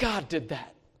 God did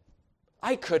that.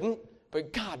 I couldn't,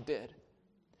 but God did.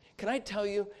 Can I tell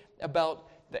you about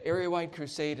the area-wide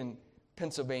crusade in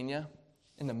Pennsylvania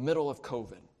in the middle of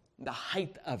COVID, the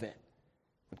height of it?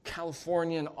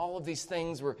 California and all of these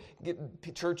things,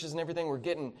 churches and everything were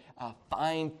getting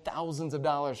fined thousands of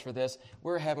dollars for this.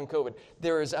 We're having COVID.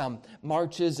 There is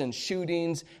marches and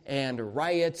shootings and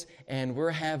riots, and we're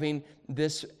having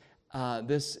this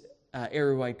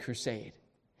area-wide crusade.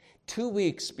 2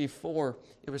 weeks before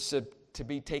it was to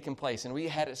be taking place, and we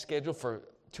had it scheduled for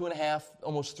 2.5,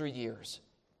 almost 3 years.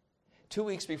 2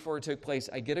 weeks before it took place,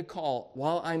 I get a call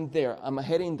while I'm there. I'm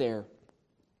heading there,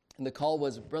 and the call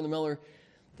was, Brother Miller,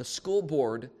 the school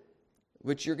board,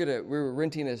 which we were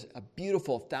renting a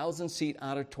beautiful 1,000-seat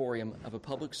auditorium of a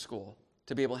public school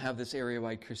to be able to have this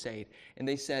area-wide crusade. And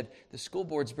they said, the school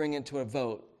board's bringing it to a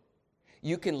vote.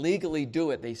 You can legally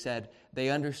do it, they said. They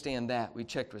understand that. We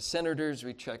checked with senators,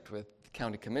 we checked with the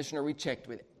county commissioner, we checked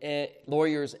with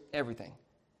lawyers, everything.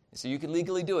 So you can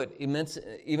legally do it,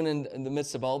 even in the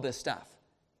midst of all this stuff.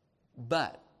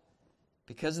 But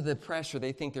because of the pressure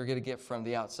they think they're going to get from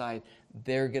the outside,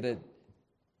 they're going to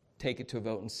take it to a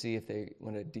vote and see if they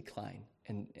want to decline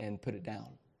and put it down.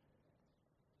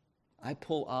 I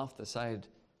pull off the side of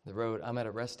the road. I'm at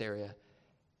a rest area,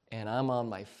 and I'm on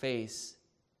my face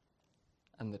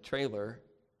on the trailer,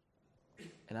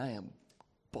 and I am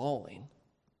bawling.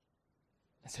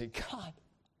 I say, God,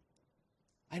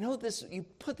 I know this, you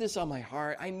put this on my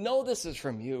heart. I know this is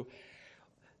from you.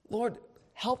 Lord,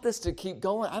 help this to keep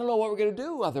going. I don't know what we're going to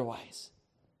do otherwise.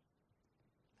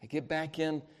 I get back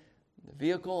in the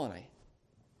vehicle and I'm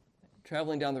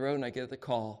traveling down the road and I get the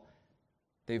call.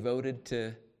 They voted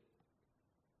to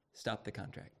stop the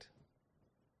contract.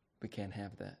 We can't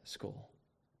have that school.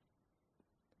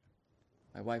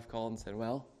 My wife called and said,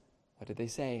 well, what did they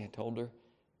say? I told her.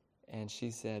 And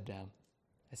she said,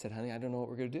 I said, honey, I don't know what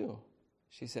we're going to do.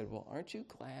 She said, well, aren't you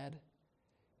glad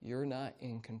you're not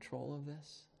in control of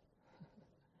this?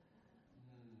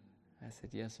 I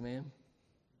said, yes, ma'am.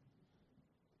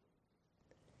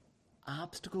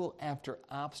 Obstacle after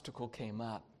obstacle came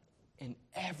up, and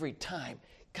every time,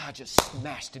 God just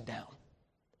smashed it down.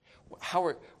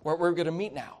 Where we're going to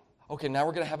meet now? Okay, now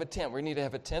we're going to have a tent. We need to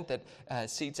have a tent that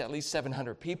seats at least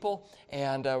 700 people.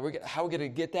 And how are we going to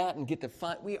get that and get the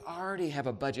fund? We already have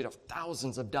a budget of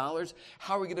thousands of dollars.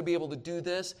 How are we going to be able to do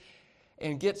this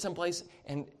and get someplace?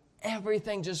 And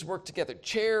everything just worked together.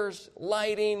 Chairs,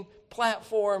 lighting,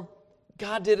 platform.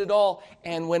 God did it all.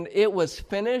 And when it was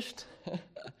finished,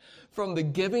 from the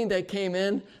giving that came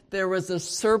in, there was a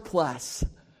surplus.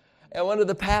 And one of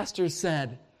the pastors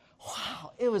said,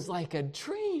 wow, it was like a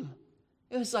dream.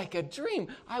 It was like a dream.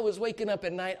 I was waking up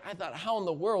at night. I thought, how in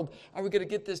the world are we going to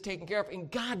get this taken care of? And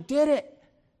God did it.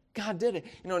 God did it.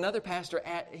 You know, another pastor,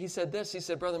 he said this. He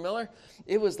said, Brother Miller,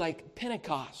 it was like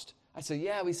Pentecost. I said,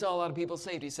 yeah, we saw a lot of people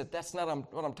saved. He said, that's not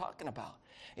what I'm talking about.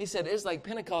 He said, it's like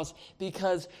Pentecost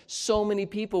because so many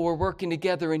people were working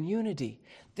together in unity.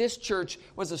 This church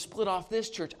was a split off this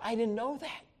church. I didn't know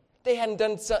that. They hadn't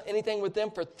done anything with them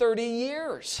for 30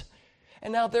 years.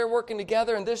 And now they're working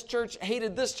together, and this church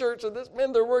hated this church,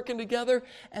 and they're working together,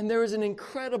 and there was an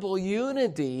incredible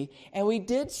unity, and we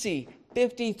did see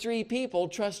 53 people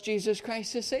trust Jesus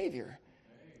Christ as Savior.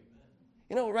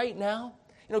 You know, right now,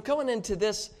 going into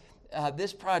this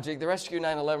project, the Rescue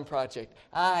 9/11 project,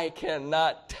 I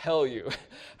cannot tell you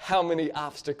how many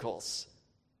obstacles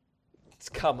it's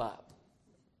come up.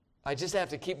 I just have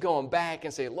to keep going back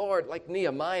and say, Lord, like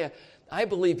Nehemiah, I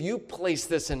believe you placed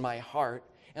this in my heart.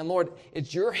 And Lord,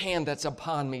 it's your hand that's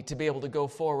upon me to be able to go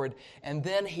forward. And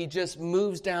then he just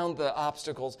moves down the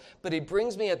obstacles. But he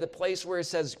brings me at the place where he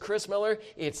says, Chris Miller,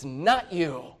 it's not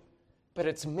you, but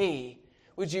it's me.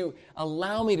 Would you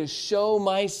allow me to show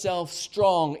myself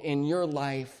strong in your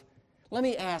life? Let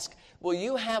me ask, will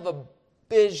you have a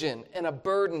vision and a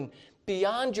burden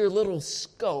beyond your little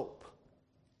scope,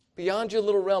 beyond your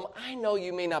little realm? I know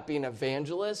you may not be an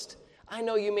evangelist. I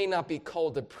know you may not be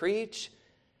called to preach.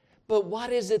 But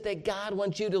what is it that God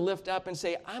wants you to lift up and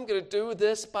say, I'm going to do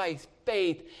this by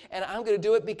faith, and I'm going to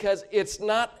do it because it's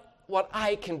not what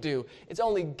I can do. It's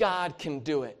only God can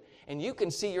do it. And you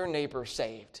can see your neighbor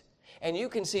saved, and you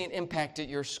can see an impact at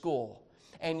your school,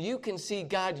 and you can see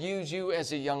God use you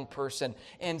as a young person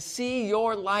and see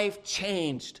your life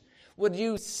changed. Would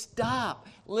you stop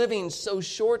living so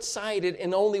short-sighted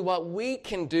in only what we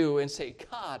can do and say,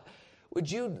 God, would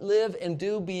you live and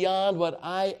do beyond what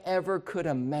I ever could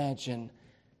imagine?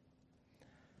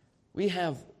 We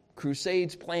have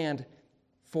crusades planned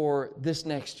for this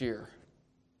next year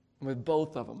with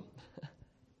both of them.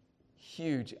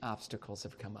 Huge obstacles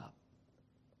have come up.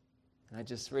 And I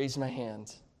just raised my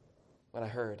hands when I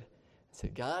heard. I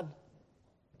said, God,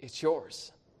 it's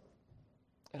yours.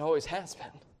 It always has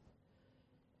been.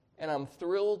 And I'm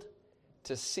thrilled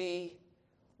to see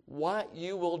what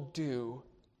you will do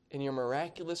in your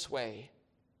miraculous way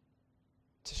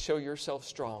to show yourself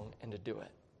strong and to do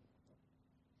it.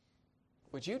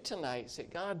 Would you tonight say,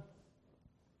 God,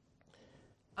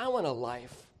 I want a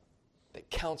life that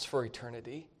counts for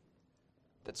eternity,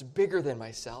 that's bigger than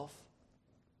myself.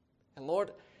 And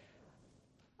Lord,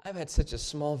 I've had such a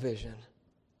small vision.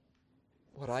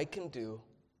 What I can do,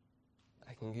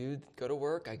 I can go to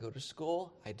work, I go to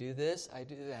school, I do this, I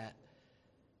do that.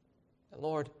 And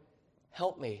Lord,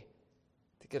 help me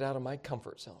to get out of my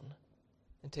comfort zone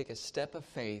and take a step of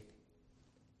faith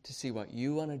to see what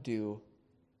you want to do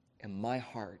in my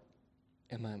heart,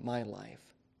 in my life.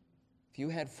 If you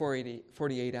had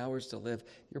 48 hours to live,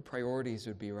 your priorities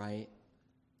would be right.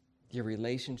 Your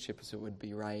relationships would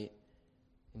be right.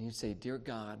 And you'd say, Dear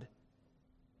God,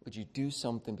 would you do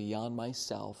something beyond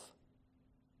myself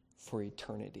for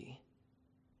eternity?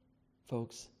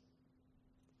 Folks,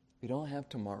 we don't have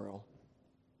tomorrow.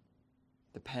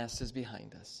 The past is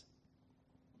behind us.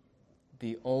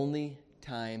 The only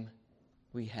time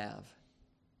we have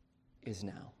is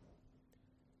now.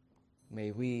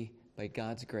 May we, by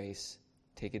God's grace,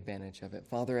 take advantage of it.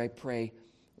 Father, I pray,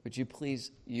 would you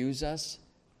please use us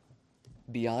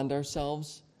beyond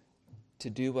ourselves to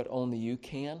do what only you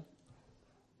can?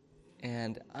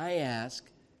 And I ask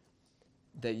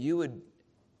that you would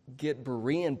get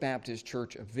Berean Baptist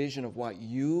Church a vision of what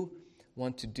you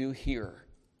want to do here.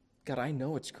 God, I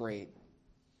know it's great.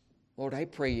 Lord, I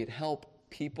pray you'd help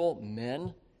people,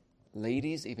 men,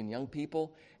 ladies, even young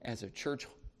people, as a church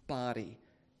body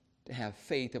to have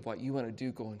faith of what you want to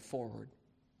do going forward.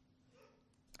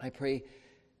 I pray,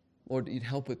 Lord, you'd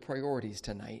help with priorities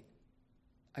tonight.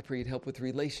 I pray you'd help with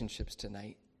relationships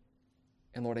tonight.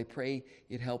 And Lord, I pray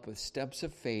you'd help with steps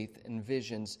of faith and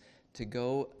visions to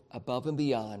go above and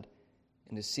beyond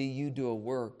and to see you do a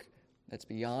work that's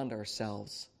beyond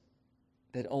ourselves,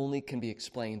 that only can be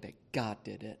explained that God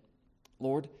did it.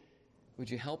 Lord, would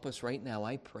you help us right now,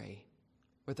 I pray,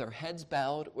 with our heads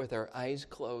bowed, with our eyes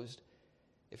closed.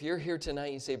 If you're here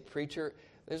tonight, you say, preacher,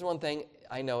 there's one thing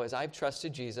I know is I've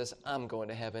trusted Jesus, I'm going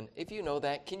to heaven. If you know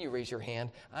that, can you raise your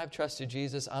hand? I've trusted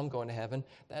Jesus, I'm going to heaven.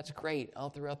 That's great. All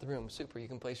throughout the room. Super. You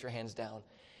can place your hands down.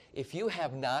 If you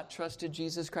have not trusted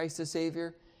Jesus Christ as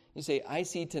Savior, you say, I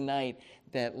see tonight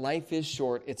that life is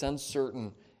short, it's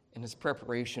uncertain, and it's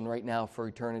preparation right now for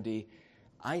eternity.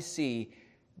 I see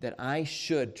that I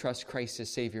should trust Christ as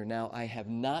Savior. Now, I have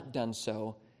not done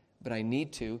so, but I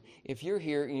need to. If you're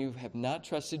here and you have not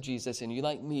trusted Jesus and you'd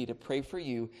like me to pray for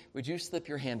you, would you slip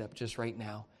your hand up just right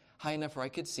now, high enough where I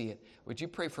could see it? Would you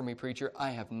pray for me, preacher?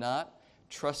 I have not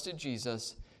trusted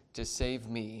Jesus to save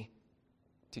me,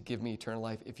 to give me eternal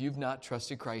life. If you've not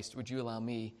trusted Christ, would you allow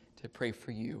me to pray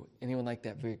for you? Anyone like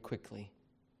that very quickly?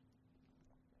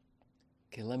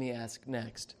 Okay, let me ask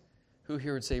next. Who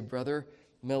here would say, Brother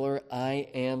Miller, I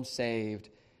am saved,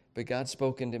 but God's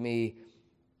spoken to me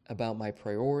about my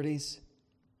priorities,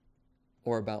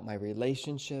 or about my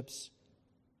relationships,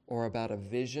 or about a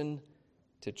vision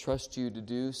to trust you to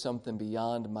do something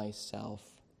beyond myself,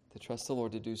 to trust the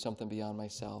Lord to do something beyond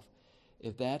myself.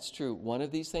 If that's true, one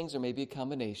of these things, or maybe a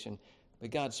combination,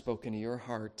 but God's spoken to your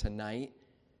heart tonight,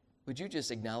 would you just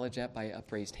acknowledge that by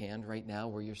upraised hand right now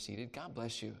where you're seated? God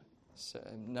bless you. It's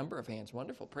a number of hands.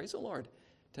 Wonderful. Praise the Lord.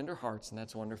 Tender hearts, and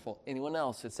that's wonderful. Anyone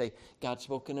else would say, God's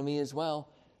spoken to me as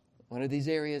well. One of these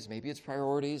areas, maybe it's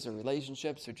priorities or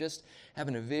relationships or just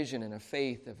having a vision and a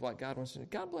faith of what God wants to do.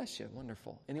 God bless you.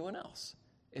 Wonderful. Anyone else?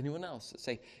 Anyone else?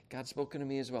 Say, God's spoken to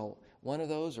me as well. One of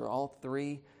those or all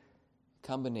three,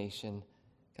 combination.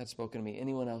 God's spoken to me.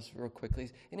 Anyone else real quickly?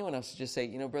 Anyone else just say,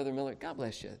 Brother Miller, God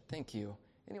bless you. Thank you.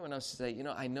 Anyone else say,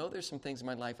 I know there's some things in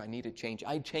my life I need to change.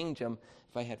 I'd change them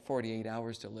if I had 48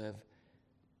 hours to live.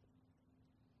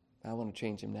 I want to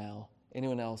change them now.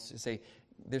 Anyone else say,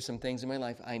 there's some things in my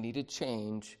life I need to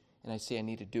change, and I say I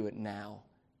need to do it now.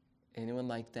 Anyone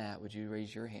like that, would you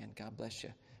raise your hand? God bless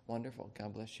you. Wonderful.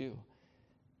 God bless you.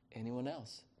 Anyone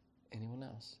else? Anyone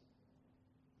else?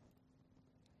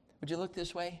 Would you look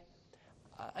this way?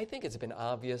 I think it's been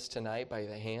obvious tonight by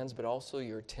the hands, but also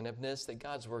your attentiveness that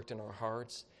God's worked in our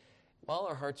hearts. While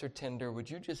our hearts are tender, would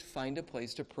you just find a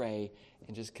place to pray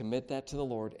and just commit that to the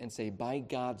Lord and say, by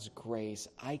God's grace,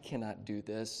 I cannot do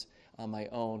this on my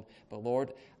own. But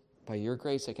Lord, by your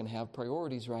grace, I can have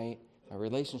priorities right, my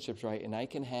relationships right, and I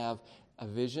can have a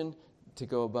vision to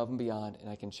go above and beyond, and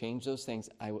I can change those things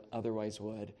I otherwise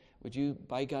would. Would you,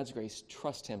 by God's grace,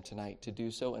 trust him tonight to do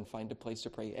so and find a place to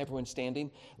pray? Everyone standing,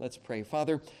 let's pray.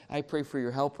 Father, I pray for your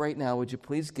help right now. Would you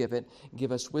please give it?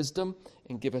 Give us wisdom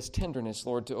and give us tenderness,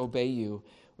 Lord, to obey you.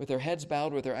 With our heads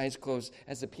bowed, with our eyes closed,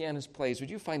 as the pianist plays, would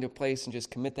you find a place and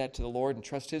just commit that to the Lord and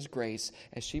trust his grace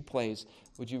as she plays?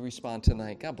 Would you respond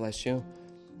tonight? God bless you.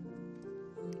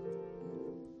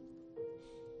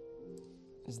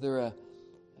 Is there a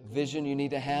vision you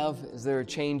need to have? Is there a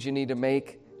change you need to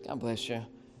make? God bless you.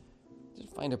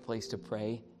 Just find a place to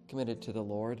pray. Commit it to the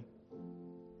Lord.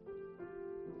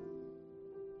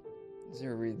 Is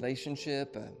there a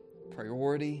relationship, a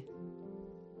priority?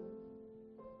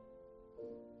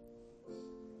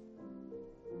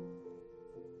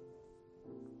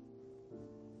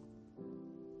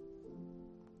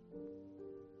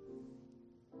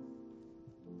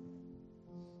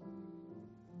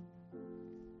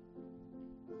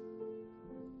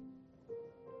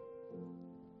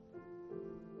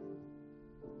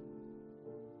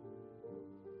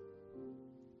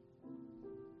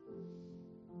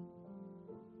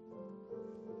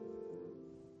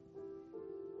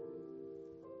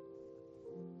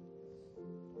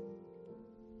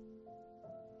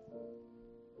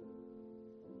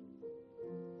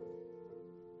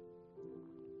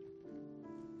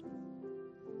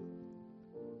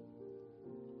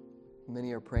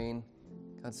 Many are praying.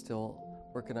 God's still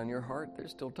working on your heart.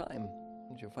 There's still time.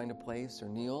 Would you find a place or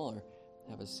kneel or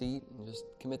have a seat and just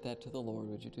commit that to the Lord?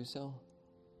 Would you do so?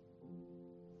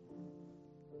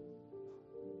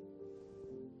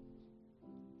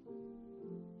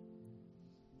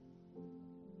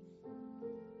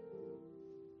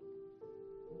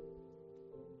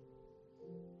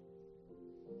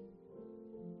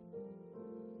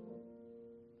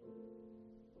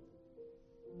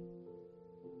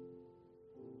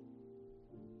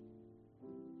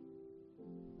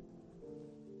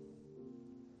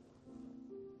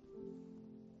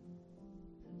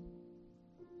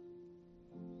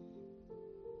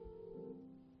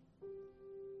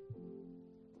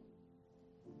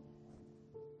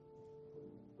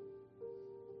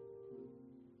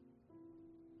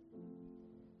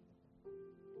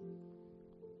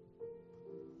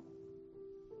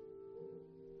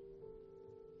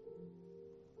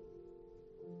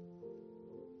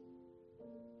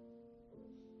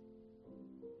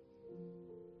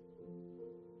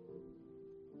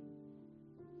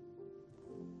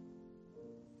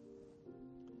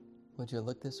 Would you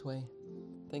look this way?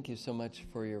 Thank you so much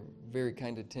for your very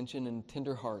kind attention and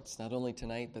tender hearts, not only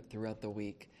tonight, but throughout the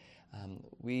week.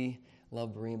 We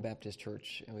love Berean Baptist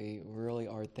Church, and we really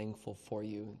are thankful for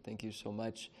you. Thank you so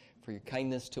much for your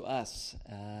kindness to us.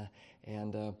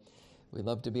 We'd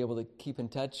love to be able to keep in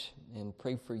touch and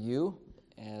pray for you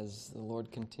as the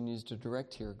Lord continues to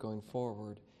direct here going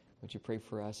forward. Would you pray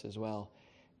for us as well?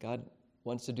 God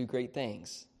wants to do great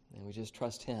things, and we just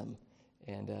trust Him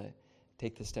and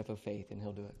take the step of faith, and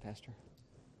He'll do it. Pastor?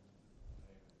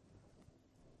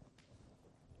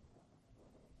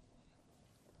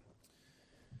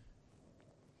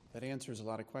 That answers a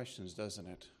lot of questions, doesn't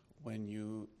it? When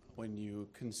you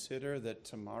consider that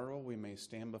tomorrow we may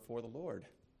stand before the Lord.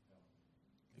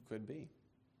 It could be.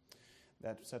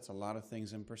 That sets a lot of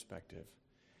things in perspective.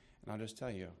 And I'll just tell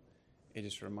you, it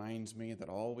just reminds me that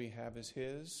all we have is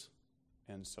His,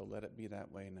 and so let it be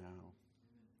that way now.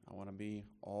 I want to be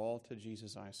all to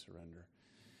Jesus I surrender.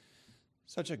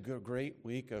 Such a great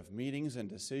week of meetings and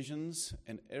decisions,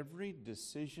 and every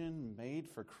decision made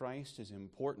for Christ is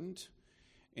important,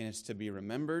 and it's to be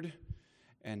remembered,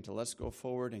 and to let's go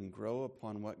forward and grow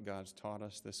upon what God's taught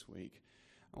us this week.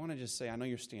 I want to just say, I know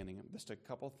you're standing up, just a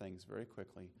couple things very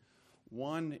quickly.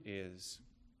 One is,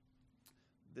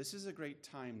 this is a great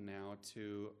time now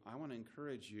I want to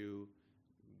encourage you,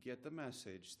 get the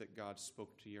message that God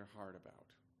spoke to your heart about.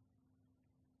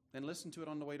 And listen to it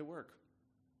on the way to work.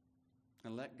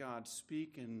 And let God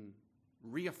speak and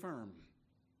reaffirm,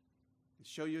 and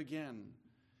show you again.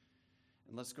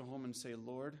 And let's go home and say,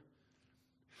 Lord,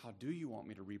 how do you want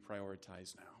me to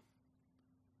reprioritize now?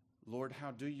 Lord,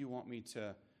 how do you want me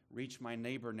to reach my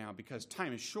neighbor now? Because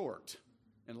time is short,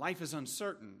 and life is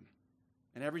uncertain,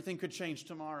 and everything could change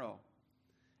tomorrow,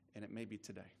 and it may be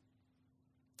today.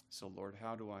 So, Lord,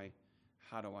 how do I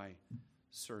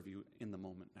serve you in the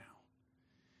moment now?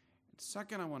 And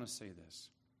second, I want to say this.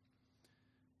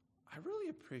 I really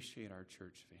appreciate our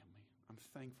church family. I'm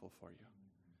thankful for you.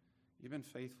 You've been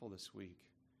faithful this week.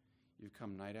 You've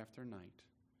come night after night.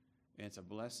 And it's a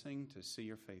blessing to see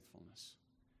your faithfulness.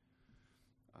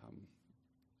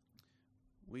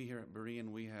 We here at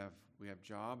Berean, we have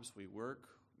jobs, we work.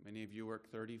 Many of you work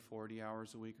 30, 40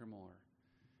 hours a week or more.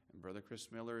 And Brother Chris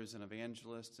Miller is an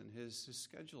evangelist, and his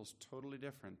schedule is totally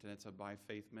different, and it's a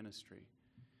by-faith ministry.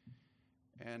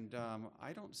 And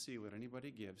I don't see what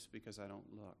anybody gives because I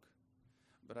don't look.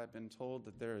 But I've been told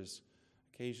that there is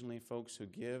occasionally folks who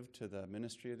give to the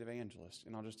ministry of the evangelist.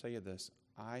 And I'll just tell you this,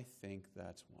 I think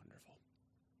that's wonderful.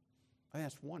 I think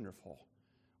that's wonderful.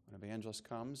 When an evangelist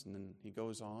comes and then he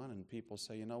goes on and people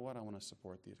say, you know what, I want to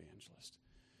support the evangelist.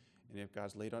 And if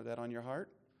God's laid that on your heart,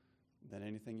 then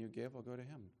anything you give will go to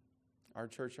Him. Our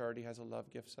church already has a love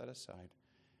gift set aside.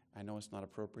 I know it's not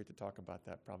appropriate to talk about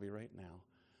that probably right now,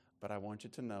 but I want you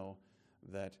to know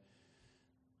that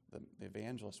the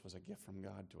evangelist was a gift from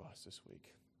God to us this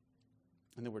week.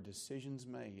 And there were decisions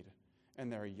made.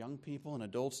 And there are young people and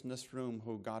adults in this room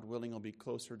who, God willing, will be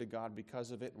closer to God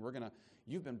because of it. And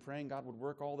you've been praying God would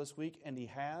work all this week, and He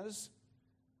has.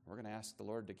 We're going to ask the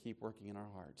Lord to keep working in our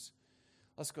hearts.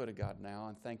 Let's go to God now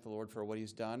and thank the Lord for what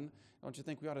He's done. Don't you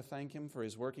think we ought to thank Him for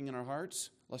His working in our hearts?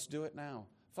 Let's do it now.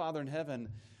 Father in heaven,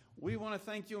 we want to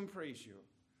thank You and praise You.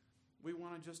 We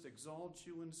want to just exalt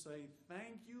You and say,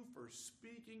 thank You for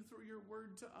speaking through Your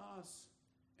word to us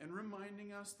and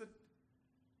reminding us that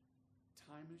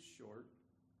time is short,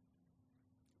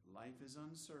 life is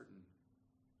uncertain,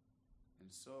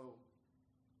 and so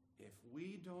if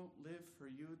we don't live for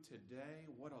You today,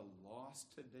 what a loss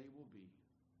today will be.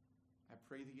 I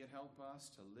pray that You'd help us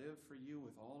to live for You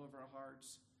with all of our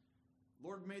hearts.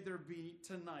 Lord, may there be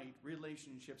tonight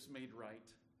relationships made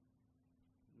right.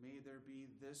 May there be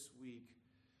this week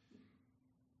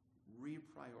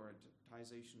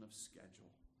reprioritization of schedule.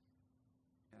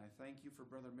 And I thank You for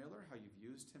Brother Miller, how You've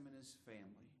used him and his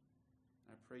family.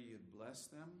 I pray You'd bless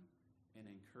them and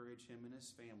encourage him and his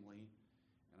family.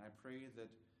 And I pray that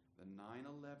the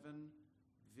 9/11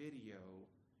 video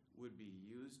would be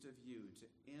used of You to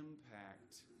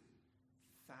impact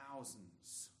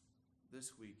thousands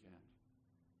this weekend.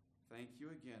 Thank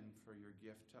You again for Your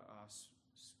gift to us,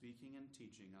 speaking and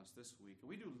teaching us this week. And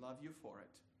we do love You for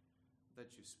it,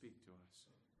 that You speak to us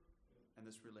and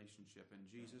this relationship. In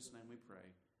Jesus' name we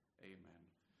pray. Amen.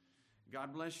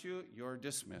 God bless you. You're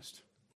dismissed.